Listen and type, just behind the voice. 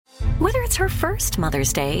Whether it's her first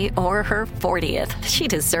Mother's Day or her 40th, she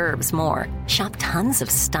deserves more. Shop tons of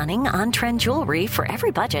stunning on-trend jewelry for every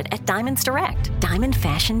budget at Diamonds Direct. Diamond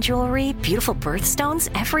fashion jewelry, beautiful birthstones,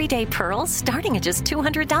 everyday pearls starting at just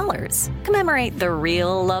 $200. Commemorate the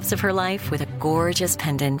real loves of her life with a gorgeous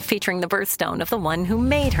pendant featuring the birthstone of the one who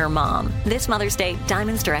made her mom. This Mother's Day,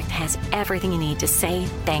 Diamonds Direct has everything you need to say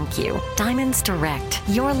thank you. Diamonds Direct.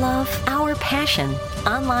 Your love, our passion.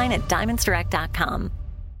 Online at diamondsdirect.com.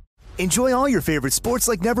 Enjoy all your favorite sports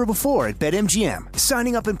like never before at BetMGM.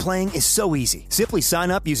 Signing up and playing is so easy. Simply sign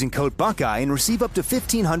up using code Buckeye and receive up to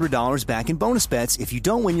 $1,500 back in bonus bets if you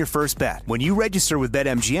don't win your first bet. When you register with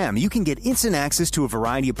BetMGM, you can get instant access to a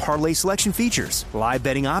variety of parlay selection features, live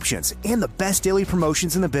betting options, and the best daily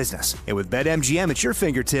promotions in the business. And with BetMGM at your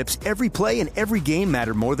fingertips, every play and every game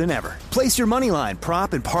matter more than ever. Place your moneyline,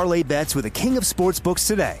 prop, and parlay bets with the king of sportsbooks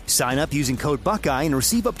today. Sign up using code Buckeye and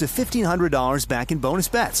receive up to $1,500 back in bonus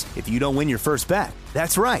bets if you don't win your first bet.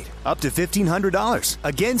 That's right, up to $1,500.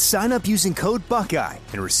 Again, sign up using code Buckeye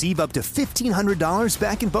and receive up to $1,500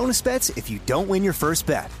 back in bonus bets if you don't win your first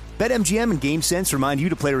bet. BetMGM and GameSense remind you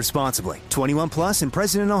to play responsibly. 21 plus and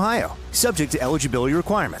present in Ohio. Subject to eligibility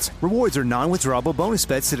requirements. Rewards are non-withdrawable bonus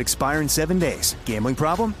bets that expire in 7 days. Gambling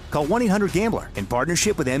problem? Call 1-800-GAMBLER in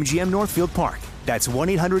partnership with MGM Northfield Park. That's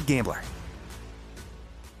 1-800-GAMBLER.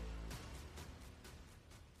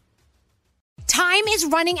 Time is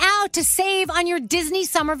running out to save on your Disney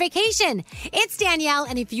summer vacation. It's Danielle,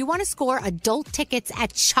 and if you want to score adult tickets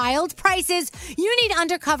at child prices, you need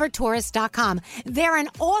UndercoverTourist.com. They're an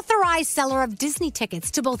authorized seller of Disney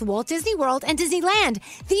tickets to both Walt Disney World and Disneyland.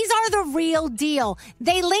 These are the real deal.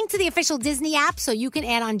 They link to the official Disney app so you can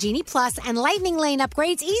add on Genie Plus and Lightning Lane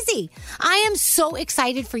upgrades easy. I am so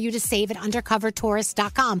excited for you to save at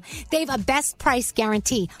UndercoverTourist.com. They have a best price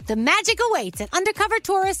guarantee. The magic awaits at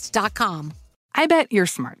UndercoverTourist.com. I bet you're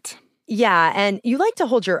smart. Yeah, and you like to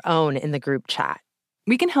hold your own in the group chat.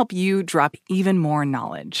 We can help you drop even more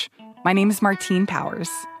knowledge. My name is Martine Powers.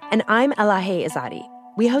 And I'm Elahe Izadi.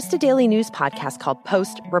 We host a daily news podcast called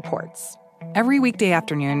Post Reports. Every weekday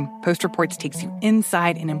afternoon, Post Reports takes you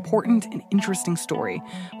inside an important and interesting story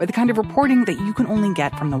with the kind of reporting that you can only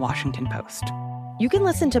get from the Washington Post. You can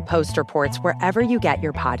listen to Post Reports wherever you get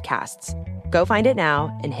your podcasts. Go find it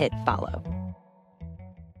now and hit follow.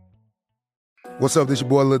 What's up, this your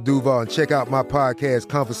boy Lil Duval, and check out my podcast,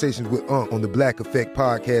 Conversations with Unc, on the Black Effect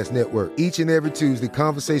Podcast Network. Each and every Tuesday,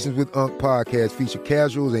 Conversations with Unc podcast feature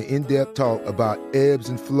casuals and in-depth talk about ebbs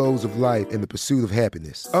and flows of life and the pursuit of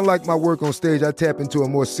happiness. Unlike my work on stage, I tap into a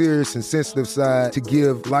more serious and sensitive side to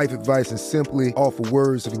give life advice and simply offer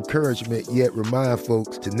words of encouragement, yet remind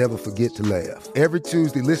folks to never forget to laugh. Every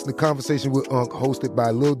Tuesday, listen to Conversation with Unc, hosted by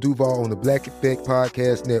Lil Duval on the Black Effect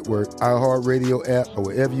Podcast Network, iHeartRadio app, or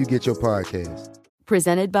wherever you get your podcasts.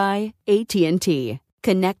 Presented by AT&T.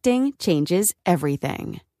 Connecting changes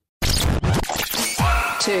everything. 2,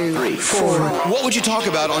 3, 4. What would you talk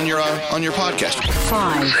about on your podcast?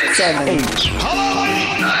 5, 7, 8. Hello,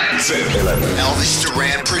 9, 10, 11. Elvis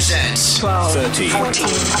Duran presents 12, 13, 14,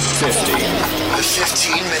 15. The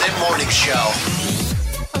 15-minute morning show.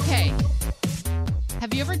 Okay.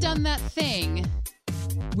 Have you ever done that thing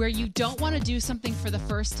where you don't want to do something for the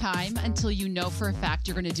first time until you know for a fact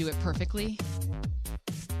you're going to do it perfectly?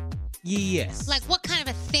 Yes. Like what kind of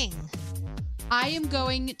a thing? I am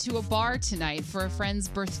going to a bar tonight for a friend's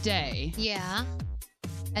birthday. Yeah.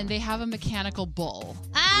 And they have a mechanical bull.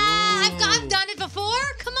 I've done it before.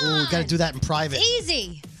 Come on. Ooh, got to do that in private.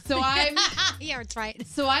 Easy. So I'm yeah, that's right.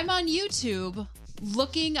 So I'm on YouTube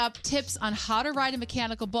looking up tips on how to ride a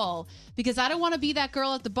mechanical bull because I don't want to be that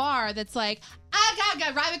girl at the bar that's like, I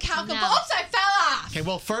gotta ride a mechanical bull. Oops, I fell off. Okay,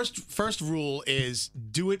 well, first rule is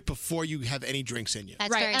do it before you have any drinks in you.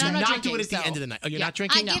 That's right. very And Do I'm not drinking, do it at the end of the night. Oh, you're not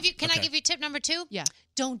drinking? Can I give you tip number 2? Yeah.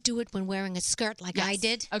 Don't do it when wearing a skirt like I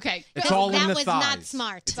did. Okay. It's all in that the was thighs. not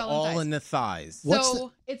smart. It's all in the thighs.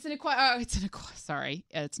 So it's an sorry,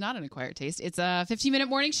 it's not an acquired taste. It's a 15-minute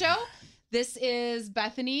morning show. This is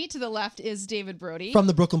Bethany. To the left is David Brody From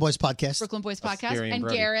the Brooklyn Boys podcast. Brooklyn Boys podcast, Scary and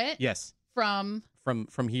Brody. Garrett. Yes. From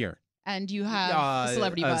here. And you have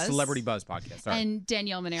Celebrity Buzz. Celebrity Buzz podcast. Sorry. And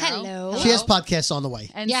Danielle Monero. Hello. She has podcasts on the way.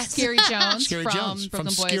 And Scary Jones. Scary from Jones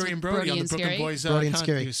Brooklyn from Boys Scary and Brody on the Brooklyn Scary. Boys. Brody and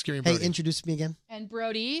Scary. Scary and Hey, Brody. introduce me again. And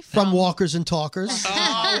Brody From Walkers and Talkers.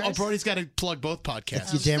 Oh, Brody's got to plug both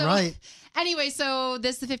podcasts. You're damn right. Anyway, so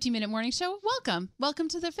this is the 15-minute morning show. Welcome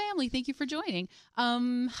to the family. Thank you for joining.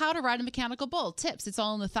 How to ride a mechanical bull. Tips. It's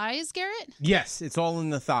all in the thighs, Garrett? Yes, it's all in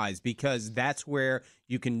the thighs because that's where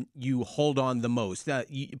you hold on the most.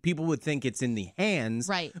 People would think it's in the hands,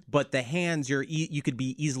 right? But the hands, you could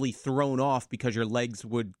be easily thrown off because your legs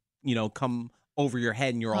would come over your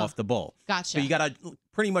head and you're off the bull. Gotcha. So you got to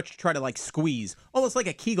pretty much try to like squeeze, almost like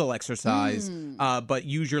a Kegel exercise, but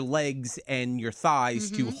use your legs and your thighs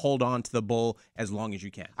to hold on to the bull as long as you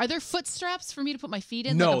can. Are there foot straps for me to put my feet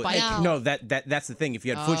in? No, like a bike? no, that's the thing. If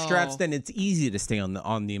you had foot straps, then it's easy to stay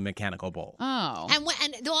on the mechanical bull. Oh.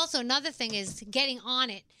 And also another thing is getting on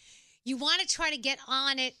it. You want to try to get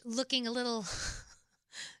on it looking a little,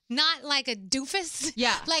 not like a doofus.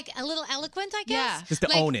 Yeah. Like a little eloquent, I guess. Yeah. Just to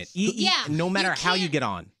Like, own it. No matter how you get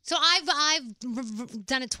on. So I've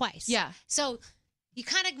done it twice. Yeah. So you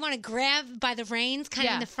kind of want to grab by the reins kind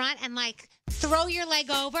of in the front and like throw your leg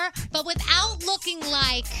over, but without looking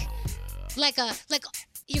like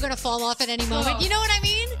you're going to fall off at any moment. You know what I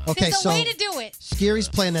mean? Okay, There's a so way to do it. Scary's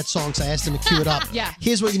playing that song, so I asked him to cue it up. Yeah.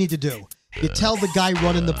 Here's what you need to do. You tell the guy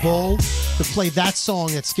running the bull to play that song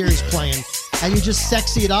that Scary's playing, and you just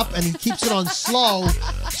sexy it up, and he keeps it on slow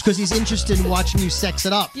because he's interested in watching you sex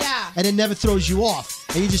it up. Yeah. And it never throws you off.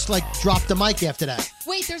 And you just, like, drop the mic after that.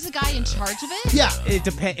 Wait, there's a guy in charge of it? Yeah.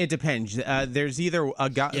 It depends. There's either a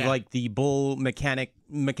guy like the bull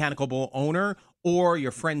mechanical bull owner, or your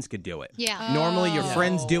friends could do it. Yeah. Normally, your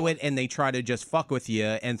friends do it, and they try to just fuck with you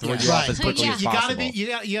and throw you off as quickly as possible. You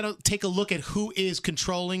gotta take a look at who is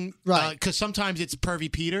controlling, right? Because sometimes it's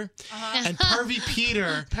Pervy Peter, and Pervy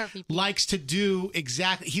Peter likes to do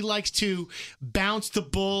exactly. He likes to bounce the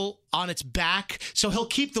bull on its back, so he'll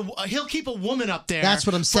keep a woman up there. That's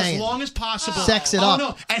what I'm saying. For as long as possible. Sex it up.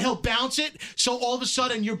 No, and he'll bounce it, so all of a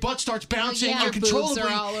sudden your butt starts bouncing uncontrollably,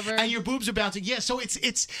 and your boobs are bouncing. Yeah, so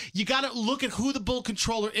it's you gotta look at who the bull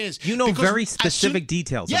controller is. You know very specific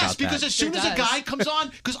details about that. Yes, because as soon as a guy comes on,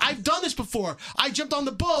 because I've done this before, I jumped on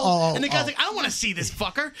the bull, and the guy's like, I don't want to see this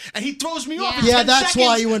fucker, and he throws me off. Yeah, that's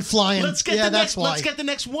why you went flying. Let's get let's get the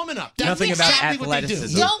next woman up. That's Nothing exactly about what they do.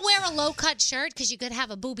 athleticism. Don't wear a low-cut shirt because you could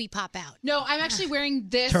have a boobie pop out. No, I'm actually wearing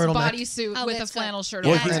this Turtleneck. bodysuit with a that's flannel shirt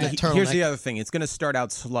Well, on. here's the other thing. It's going to start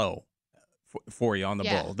out slow for you on the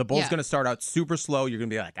bull. The bull's Yeah. going to start out super slow. You're going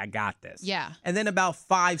to be like, I got this. Yeah. And then about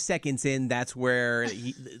 5 seconds in, that's where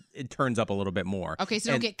it turns up a little bit more. Okay,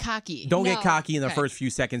 so don't get cocky. Don't get cocky in the Okay. first few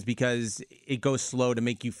seconds because it goes slow to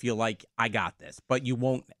make you feel like I got this. But you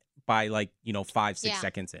won't by 5, 6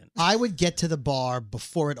 seconds in. I would get to the bar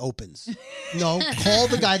before it opens. No, call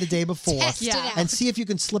the guy the day before Test it out. and see if you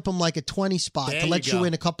can slip him like a 20 spot There to let you you go.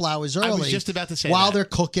 in a couple hours early. I was just about to say while that. they're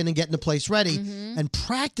cooking and getting the place ready and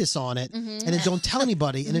practice on it and then don't tell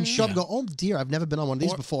anybody and then show up and go, oh dear, I've never been on one of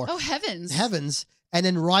these before. Oh, heavens. Heavens. And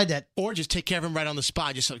then ride that. Or just take care of him right on the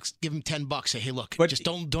spot. Just give him $10. Say, hey, look, just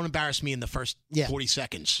don't embarrass me in the first 40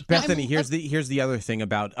 seconds. Bethany, here's the other thing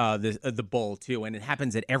about the bull too, and it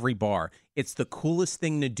happens at every bar. It's the coolest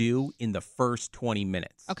thing to do in the first 20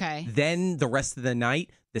 minutes. Okay. Then the rest of the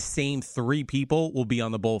night, the same 3 people will be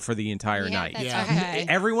on the bull for the entire night. That's okay.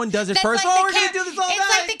 Everyone does it That's first. like Oh, the we're gonna do this all night.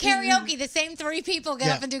 It's like the karaoke. The same 3 people get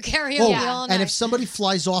up and do karaoke all night. And if somebody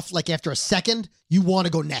flies off like after a second, you want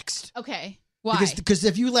to go next. Okay. Why? Because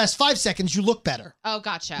if you last 5 seconds, you look better. Oh,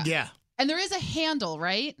 gotcha. Yeah. And there is a handle,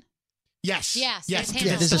 right? Yes. Yes. Yeah,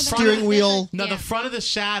 there's a steering wheel. No, the front of the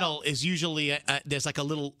saddle is usually there's like a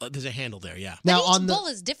little there's a handle there. Yeah. Now Each on the bull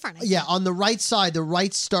is different. I yeah, on the right side, the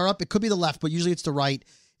right stirrup, it could be the left, but usually it's the right.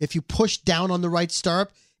 If you push down on the right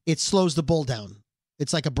stirrup, it slows the bull down.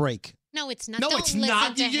 It's like a brake. No, it's not. No, Don't it's listen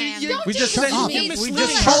not. to him. We just Shut said up. we misleading.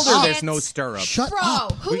 just Shut told her up. there's no stirrup. Shut Bro,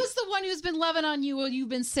 up. who is the one who's been loving on you while you've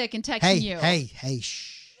been sick and texting Hey, you? hey,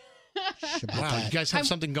 shh. Shh about Wow, that. you guys have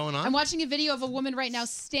something going on? I'm watching a video of a woman right now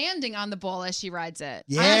standing on the bull as she rides it.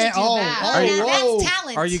 Yeah, I have to do that. Are you- That's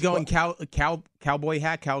talent. Are you going cowboy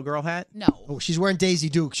hat, cowgirl hat? No. Oh, she's wearing Daisy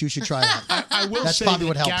Dukes. You should try that. I will That's say probably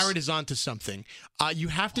what that helps. Garrett is onto something. You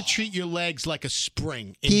have to treat your legs like a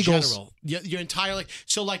spring in Kegels. general. Your entire leg.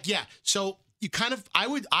 So so you kind of I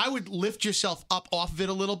would lift yourself up off of it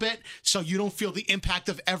a little bit so you don't feel the impact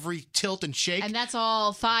of every tilt and shake. And that's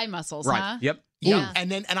all thigh muscles, Right. huh? Yep. Yeah.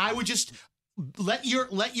 And I would just let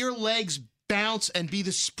your legs bounce and be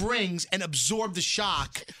the springs and absorb the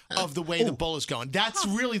shock of the way the bull is going. That's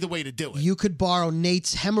really the way to do it. You could borrow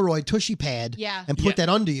Nate's hemorrhoid tushy pad Yeah. and put that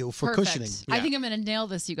under you for Perfect. cushioning. I think I'm going to nail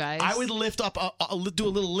this, you guys. I would lift up, do a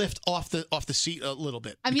little lift off the seat a little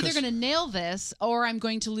bit. I'm either because- going to nail this or I'm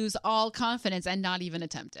going to lose all confidence and not even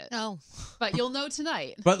attempt it. No. But you'll know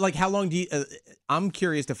tonight. But how long do you? I'm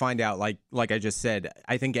curious to find out. Like I just said,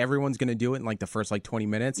 I think everyone's going to do it in the first 20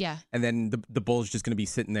 minutes. Yeah. And then the bull's just going to be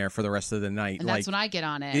sitting there for the rest of the night. And that's when I get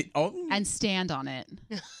on it oh. and stand on it.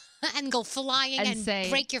 And go flying and say,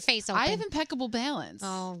 break your face open. I have impeccable balance.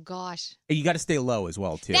 Oh, gosh. You got to stay low as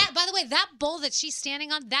well too. By the way, that bull that she's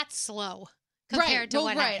standing on, that's slow compared to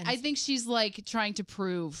what right. happens. I think she's trying to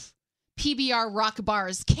prove PBR rock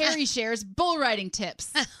bars. Carrie shares bull riding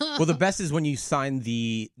tips. Well, the best is when you sign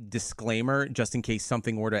the disclaimer just in case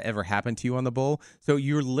something were to ever happen to you on the bull. So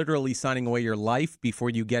you're literally signing away your life before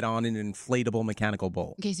you get on an inflatable mechanical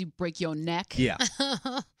bull. In case you break your neck. Yeah.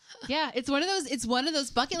 Yeah, it's one of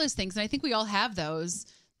those bucket list things, and I think we all have those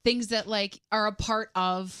things that like are a part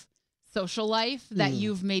of social life that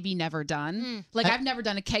you've maybe never done. Like I've never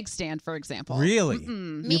done a keg stand, for example. Really?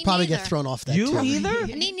 You probably get thrown off that. You too. either?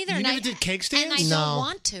 Me neither. You and never I did keg stands? And I No. don't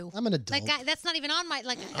want to. I'm an adult. Like that's not even on my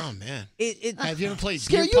like. Oh man. Have you ever played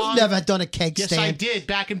Scary, beer you've pong? never done a keg Yes, stand. I did.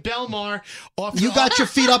 Back in Belmar. You got your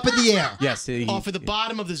feet up in the air. Yes. Off of the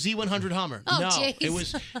bottom of the Z100 Hummer. Oh, no, jeez. it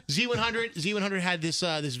was Z100. Z100 had this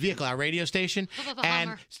this vehicle, our radio station, a and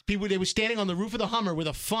Hummer. people they were standing on the roof of the Hummer with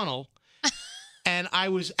a funnel, and I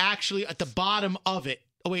was actually at the bottom of it.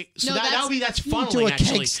 Oh wait, so No, that's funneling. do a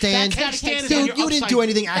actually. keg stand. Keg stand is Dude, when you're you didn't upside- do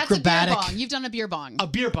anything That's a beer acrobatic. bong. You've done a beer bong. A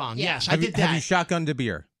beer bong. Yeah. Yes, I Have you, did have you that. shotgunned a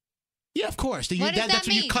beer? Yeah, of course. What does that That's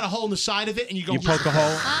when you mean? cut a hole in the side of it and you go. You poke a hole?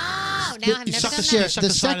 Oh, now I've You never suck done the- that. you suck The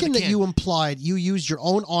the side of second the that can. you implied you used your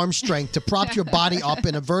own arm strength to prop your body up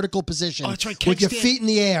in a vertical position Oh, that's right, with keg your stand. feet in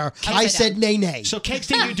the air, I said nay. So keg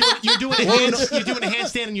stand, you're doing a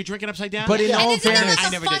handstand and you're drinking upside down. But in all And isn't fairness, that I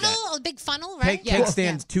like never a did funnel, that. a big funnel, right? Keg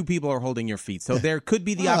stands, two people are holding your feet. So there could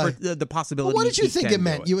be the the possibility. What did you think can it do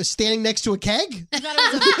meant? You were standing next to a keg? You thought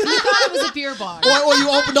it was a beer bong. Or you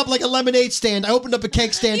opened up like a lemonade stand. I opened up a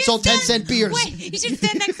keg stand, sold 10-cent beers. Wait, you should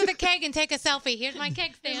stand next to the keg and take a selfie. Here's my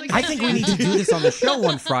keg stand. I think we need to do this on the show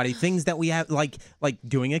one Friday. Things that we have, like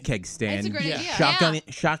doing a keg stand, That's a great idea.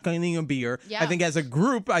 shotgunning a beer. Yeah. I think as a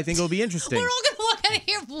group, I think it'll be interesting. We're all gonna walk out of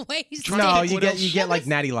here wasted. No, you get like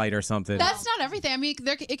Natty Light or something. That's not everything. I mean,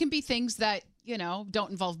 it can be things that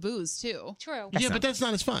don't involve booze too. True. Yeah, but that's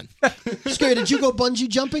not as fun. Scary, did you go bungee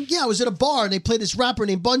jumping? Yeah, I was at a bar and they played this rapper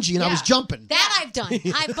named Bungie and I was jumping. That I've done.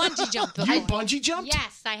 I've bungee jumped before. You bungee jumped?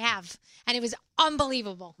 Yes, I have. And it was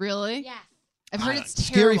unbelievable. Really? Yes. I've heard it's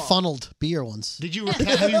Scary terrible. funneled beer once. Did you have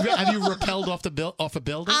you rappelled off a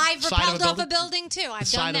building? I've Side of rappelled off a building too. I've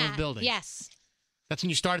The done side of that. a building. Yes. That's when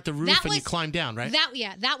you start at the roof That and you was- climb down, right?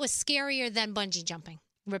 That was scarier than bungee jumping,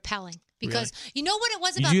 rappelling. Because Really? you know what it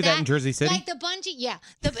was You about do that in Jersey City? Like the bungee, yeah.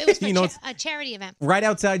 It was for You know, a charity event. Right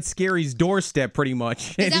outside Scary's doorstep, pretty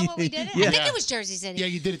much. Is that what we did it? Yeah. I think it was Jersey City. Yeah,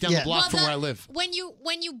 you did it down the block from where I live. When you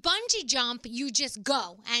bungee jump, you just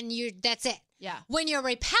go and that's it. Yeah. When you're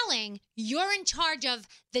rappelling, you're in charge of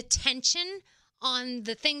the tension on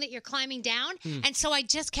the thing that you're climbing down. And so I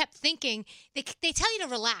just kept thinking, they tell you to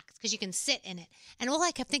relax because you can sit in it. And all I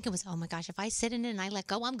kept thinking was, oh my gosh, if I sit in it and I let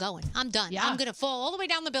go, I'm going. I'm done. Yeah. I'm going to fall all the way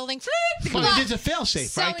down the building. Well, there's a fail-safe,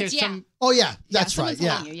 So right? it's- There's yeah. some. Oh, yeah. That's right. someone's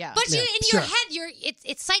Yeah. holding you, yeah. But Yeah, in your sure. head,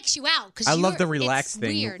 it psychs you out. Cause I love the it's relaxed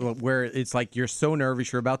thing weird. where it's like you're so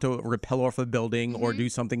nervous, you're about to rappel off a building Mm-hmm. or do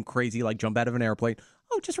something crazy like jump out of an airplane.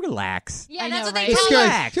 Oh, just relax. Yeah, I that's know, what they right? tell Scary.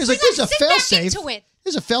 us. There's like, Just there's a sit fail back safe. into it.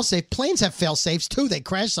 There's a fail safe. Planes have fail safes too. They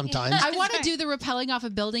crash sometimes. I want to do the rappelling off a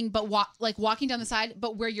building, but walking down the side,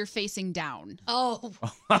 but where you're facing down. Oh.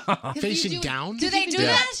 'Cause you Facing down? Do they do Yeah.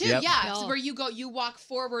 that? Too? Yep. Yeah, No. it's where you walk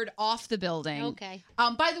forward off the building. Okay.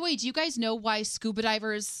 By the way, do you guys know why scuba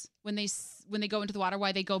divers when they go into the water,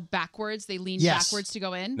 why they go backwards? They lean Yes. backwards to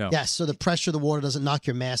go in. No. Yes, so the pressure of the water doesn't knock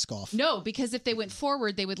your mask off. No, because if they went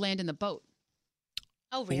forward, they would land in the boat.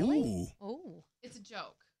 Oh, really? Ooh. Oh. It's a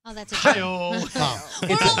joke. Oh, that's a joke. Oh.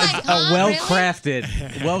 We're all like, A huh,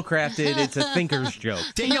 well-crafted, it's a thinker's joke.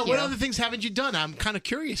 Danielle, what you. other things haven't you done? I'm kind of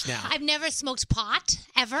curious now. I've never smoked pot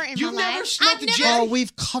ever in You've my life. never smoked I've a never, jet? Oh,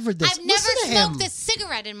 we've covered this. I've never Listen to him. smoked a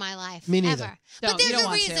cigarette in my life. Me neither. Ever. Don't. But there's You don't a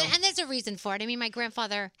want reason, to. and there's a reason for it. I mean, my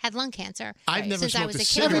grandfather had lung cancer. I've never since I smoked was a a kid.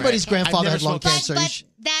 cigarette. Everybody's grandfather I've never had lung smoked a- cancer. You But sh-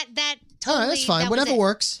 that All right, totally. that's fine. that was Whatever it.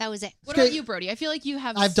 works. That was it. What Okay. about you, Brody? I feel like you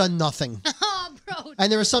have. I've done nothing. Oh, bro.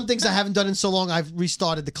 And there are some things I haven't done in so long, I've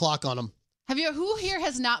restarted the clock on them. Who here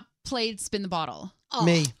has not played spin the bottle? Oh.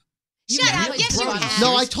 Me. Shut up. played Yes, spin you the bottle. have.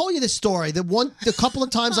 No, I told you this story. The couple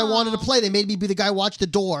of times I wanted to play, they made me be the guy watch the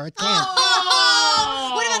door at camp.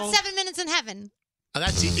 Oh. What about 7 Minutes in Heaven? Oh,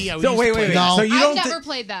 that's yeah. We So used to wait. play that. No. So you I've don't never thi-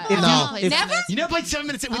 played that. if I've you- never played if- that. Never? You never played 7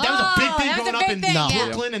 minutes. That was a big Oh, thing that was growing a up big in thing, yeah.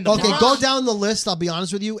 Brooklyn and the Okay, Bronx. go down the list. I'll be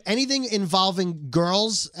honest with you. Anything involving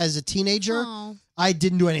girls as a teenager, Oh. I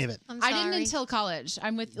didn't do any of it. I'm I sorry. didn't until college.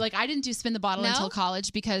 I didn't do spin the bottle No? until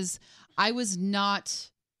college because I was not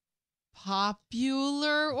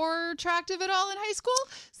popular or attractive at all in high school.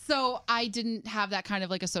 So I didn't have that kind of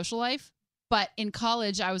like a social life. But in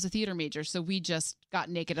college, I was a theater major, so we just got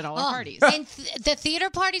naked at all our parties. And the theater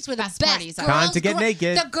parties were the best. Parties. Time to get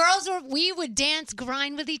naked. The girls we would dance,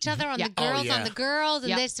 grind with each other on the girls, on the girls,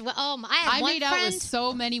 and this. I had one made friend. out with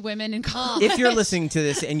so many women in college. If you're listening to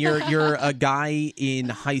this and you're a guy in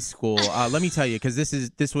high school, let me tell you, because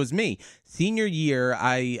this was me. Senior year,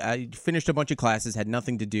 I finished a bunch of classes, had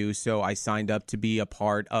nothing to do, so I signed up to be a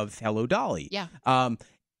part of Hello Dolly. Yeah.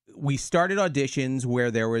 We started auditions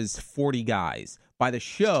where there was 40 guys. By the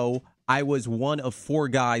show, I was one of 4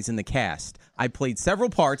 guys in the cast. I played several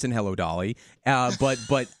parts in Hello Dolly,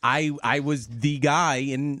 but I was the guy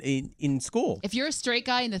in school. If you're a straight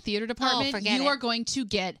guy in the theater department, you are going to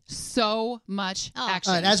get so much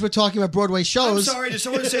action. All right, as we're talking about Broadway shows. I'm sorry, did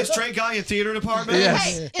someone say straight guy in theater department? Yes.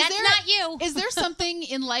 Hey, That's not you. Is there something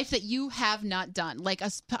in life that you have not done, like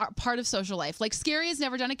a part of social life? Like Scary has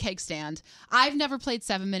never done a keg stand. I've never played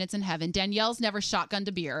 7 Minutes in Heaven. Danielle's never shotgunned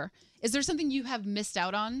a beer. Is there something you have missed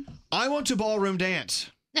out on? I went to ballroom dance.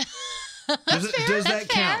 Does that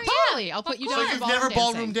count? Totally. I'll put you down So for you've ballroom never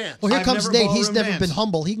dancing. ballroom danced? Well, here I've comes never Nate. He's ballroom never been danced.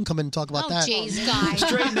 humble. He can come in and talk about that. Jeez, guy.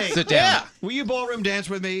 Straight Nate. Sit down. Yeah. Will you ballroom dance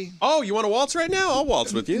with me? Oh, you want to waltz right now? I'll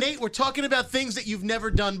waltz with you. Nate, we're talking about things that you've never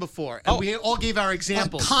done before, and we all gave our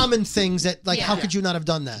examples. Common things that, like, how could you not have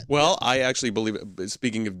done that? Well, I actually believe it.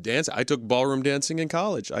 Speaking of dance, I took ballroom dancing in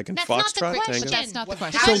college. I can That's not the foxtrot, question. tango. That's not the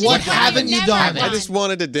question. So what haven't you done? I just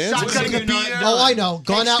wanted to dance. Shotgunning a beer. Oh, I know.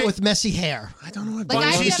 Gone out with messy hair. I don't know what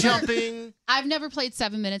Like, Bungee jumping. I've never played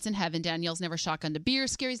 7 Minutes in Heaven. Danielle's never shotgunned a beer.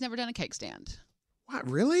 Scary's never done a keg stand. What,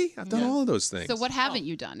 really? I've done all of those things. So what haven't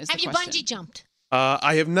you done? Have you bungee jumped?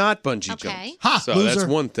 I have not bungee Okay. jumped. So that's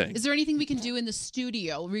one thing. Is there anything we can do in the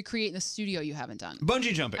studio, recreate in the studio you haven't done?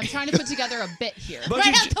 Bungee jumping. I'm trying to put together a bit here. Right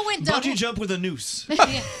out the window. Bungee jump with a noose. We're on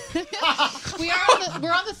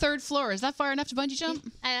the 3rd floor. Is that far enough to bungee jump?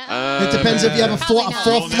 It depends if you have a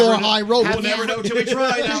fourth floor high rope. We'll never know till we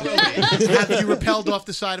try. Have you rappelled off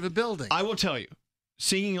the side of a building? I will tell you.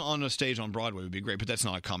 Singing on a stage on Broadway would be great, but that's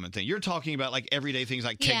not a common thing. You're talking about like everyday things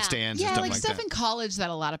like keg stands and stuff like like stuff that. in college that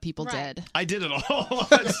a lot of people did. I did it all.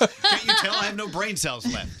 Can't you tell I have no brain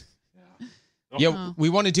cells left? Yeah, we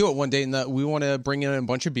want to do it one day, and we want to bring in a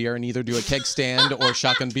bunch of beer and either do a keg stand or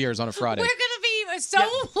shotgun beers on a Friday. We're gonna be so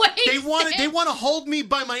wasted. They want to hold me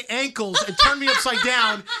by my ankles and turn me upside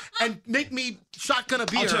down and make me shotgun a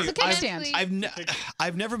beer. I'll tell you, It's a keg stand.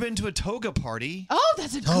 I've never been to a toga party. Oh,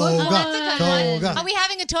 that's a good Toga. one. That's a good one. Toga. Are we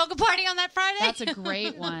having a toga party on that Friday? That's a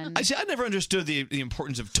great one. I never understood the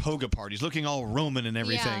importance of toga parties, looking all Roman and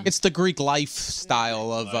everything. It's the Greek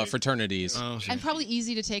lifestyle of fraternities. And probably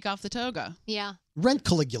easy to take off the toga. Yeah. Rent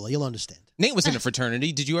Caligula. You'll understand. Nate was in a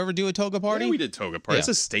fraternity. Did you ever do a toga party? Yeah, we did toga party. Yeah. It's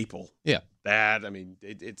a staple. Yeah. That, I mean,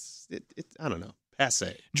 it's I don't know.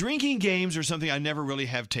 Passe. Drinking games are something I never really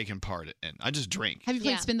have taken part in. I just drink. Have you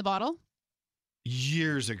played Spin the Bottle?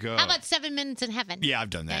 Years ago. How about 7 Minutes in Heaven? Yeah, I've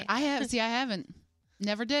done that. I haven't.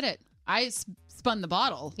 Never did it. I spun the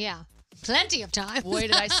bottle. Yeah. Plenty of time. Boy,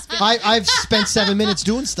 did I spin. I've spent 7 minutes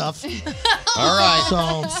doing stuff. All right.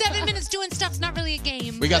 So 7 minutes doing stuff's not really a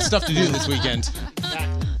game. We got stuff to do this weekend.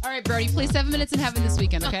 All right, Brody, play 7 Minutes in Heaven this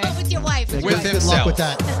weekend, okay? With your wife. With good himself. luck with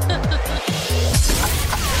that.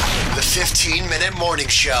 The 15-minute morning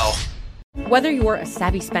show. Whether you're a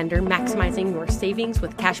savvy spender maximizing your savings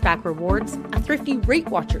with cashback rewards, a thrifty rate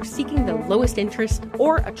watcher seeking the lowest interest,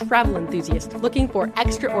 or a travel enthusiast looking for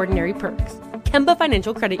extraordinary perks, Kemba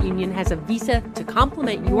Financial Credit Union has a visa to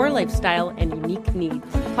complement your lifestyle and unique needs.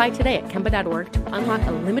 Apply today at Kemba.org to unlock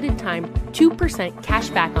a limited time 2% cash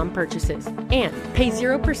back on purchases and pay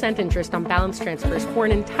 0% interest on balance transfers for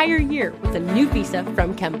an entire year with a new visa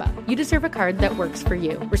from Kemba. You deserve a card that works for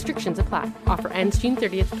you. Restrictions apply. Offer ends June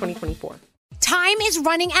 30th, 2024. Time is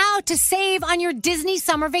running out to save on your Disney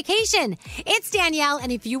summer vacation. It's Danielle,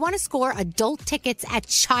 and if you want to score adult tickets at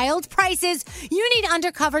child prices, you need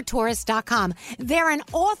UndercoverTourist.com. They're an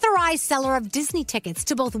authorized seller of Disney tickets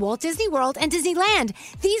to both Walt Disney World and Disneyland.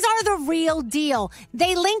 These are the real deal.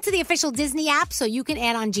 They link to the official Disney app so you can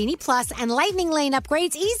add on Genie Plus and Lightning Lane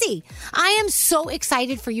upgrades easy. I am so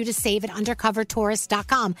excited for you to save at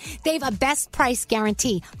UndercoverTourist.com. They have a best price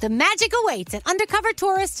guarantee. The magic awaits at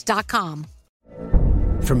UndercoverTourist.com.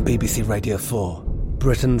 From BBC Radio 4,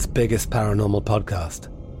 Britain's biggest paranormal podcast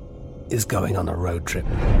is going on a road trip.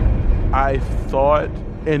 I thought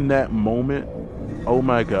in that moment, oh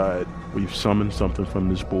my God, we've summoned something from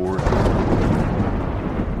this board.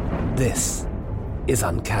 This is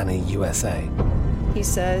Uncanny USA. He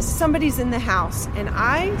says, somebody's in the house, and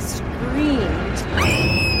I screamed.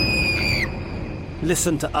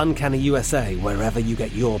 Listen to Uncanny USA wherever you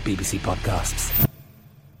get your BBC podcasts,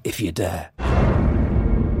 if you dare.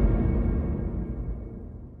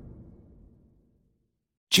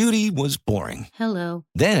 Judy was boring. Hello.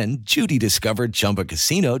 Then Judy discovered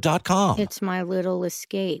ChumbaCasino.com. It's my little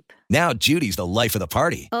escape. Now Judy's the life of the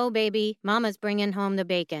party. Oh, baby, mama's bringing home the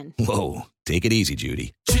bacon. Whoa, take it easy,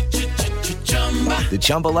 Judy. The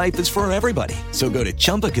Chumba life is for everybody. So go to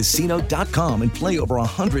ChumbaCasino.com and play over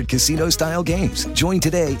 100 casino-style games. Join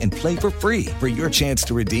today and play for free for your chance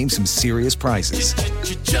to redeem some serious prizes.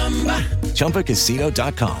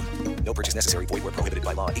 ChumbaCasino.com. No purchase necessary. Void where prohibited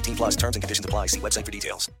by law. 18 plus terms and conditions apply. See website for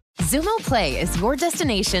details. Xumo Play is your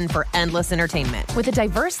destination for endless entertainment. With a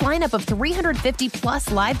diverse lineup of 350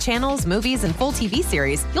 plus live channels, movies, and full TV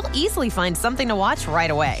series, you'll easily find something to watch right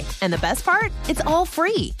away. And the best part? It's all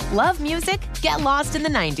free. Love music? Get lost in the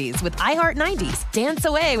 90s with iHeart 90s, dance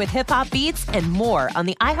away with hip-hop beats, and more on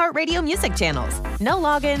the iHeartRadio music channels. No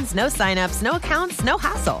logins, no signups, no accounts, no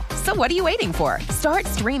hassle. So what are you waiting for? Start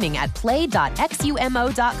streaming at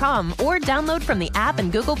play.xumo.com or download from the app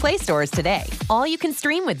and Google Play stores today. All you can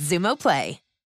stream with Xumo Play.